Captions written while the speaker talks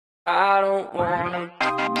I don't wanna.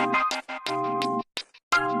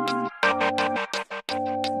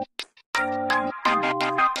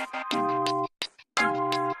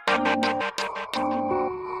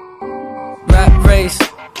 Rap race,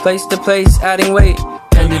 place to place, adding weight.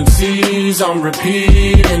 Tendencies on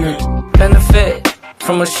repeat and Benefit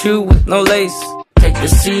from a shoe with no lace. take the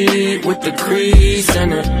seat with the crease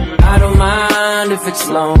in it. I don't mind if it's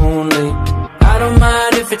lonely, I don't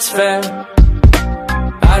mind if it's fair.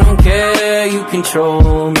 I don't care, you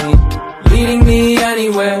control me, leading me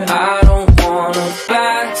anywhere. I don't wanna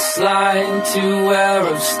backslide to where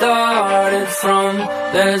I've started from.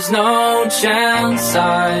 There's no chance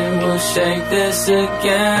I will shake this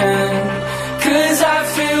again. 'Cause I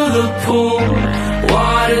feel the pull,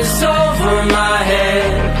 water's over my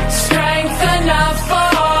head. Strength enough for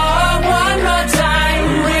one more time.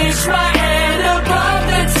 Reach my hand above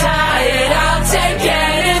the tide. I'll take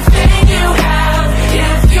anything you have.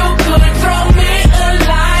 If you could throw me a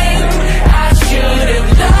line, I should have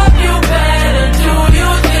loved you better. Do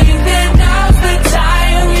you think that now's the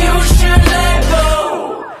time you should let go?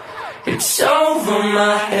 It's over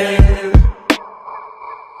my head.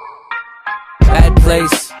 Bad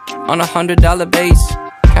place, on $100 base.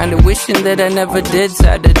 Kinda wishing that I never did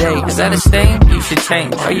Saturday. Is that a stain? You should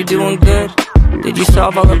change. Are you doing good? Did you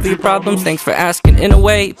solve all of your problems? Thanks for asking in a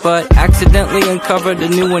way, but accidentally uncovered a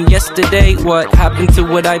new one yesterday. What happened to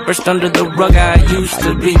what I brushed under the rug I used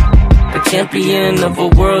to be? The champion of a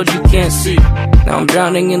world you can't see. Now I'm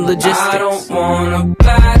drowning in logistics. I don't wanna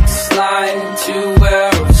backslide to where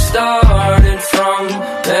I've started from.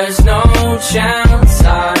 There's no chance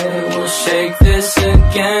I will shake this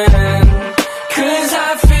again. 'Cause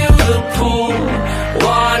I feel the pull,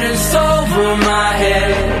 water's over my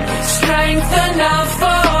head. Strength enough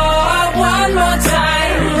for one more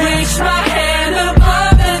time. Reach my hand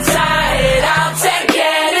above the tide. I'll take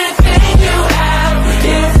anything you have.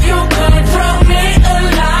 If you could throw me a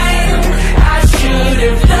line, I should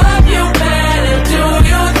have loved you better. Do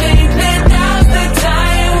you think that now's the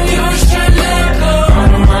time you should let go? I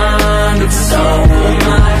don't mind if it's over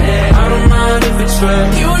my head. I don't mind if it's red.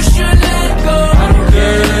 You should let go. I don't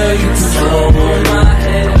care, you control my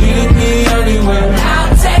head. lead me anywhere.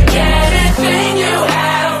 I'll take anything you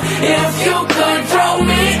have. If you could throw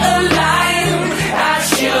me a line, I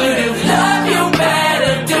should have loved you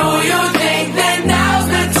better. Do you think that now's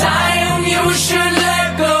the time you should let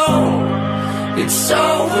go? It's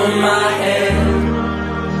over my head.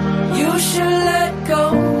 You should let go.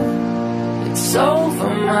 It's over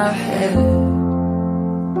my head.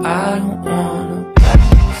 I don't want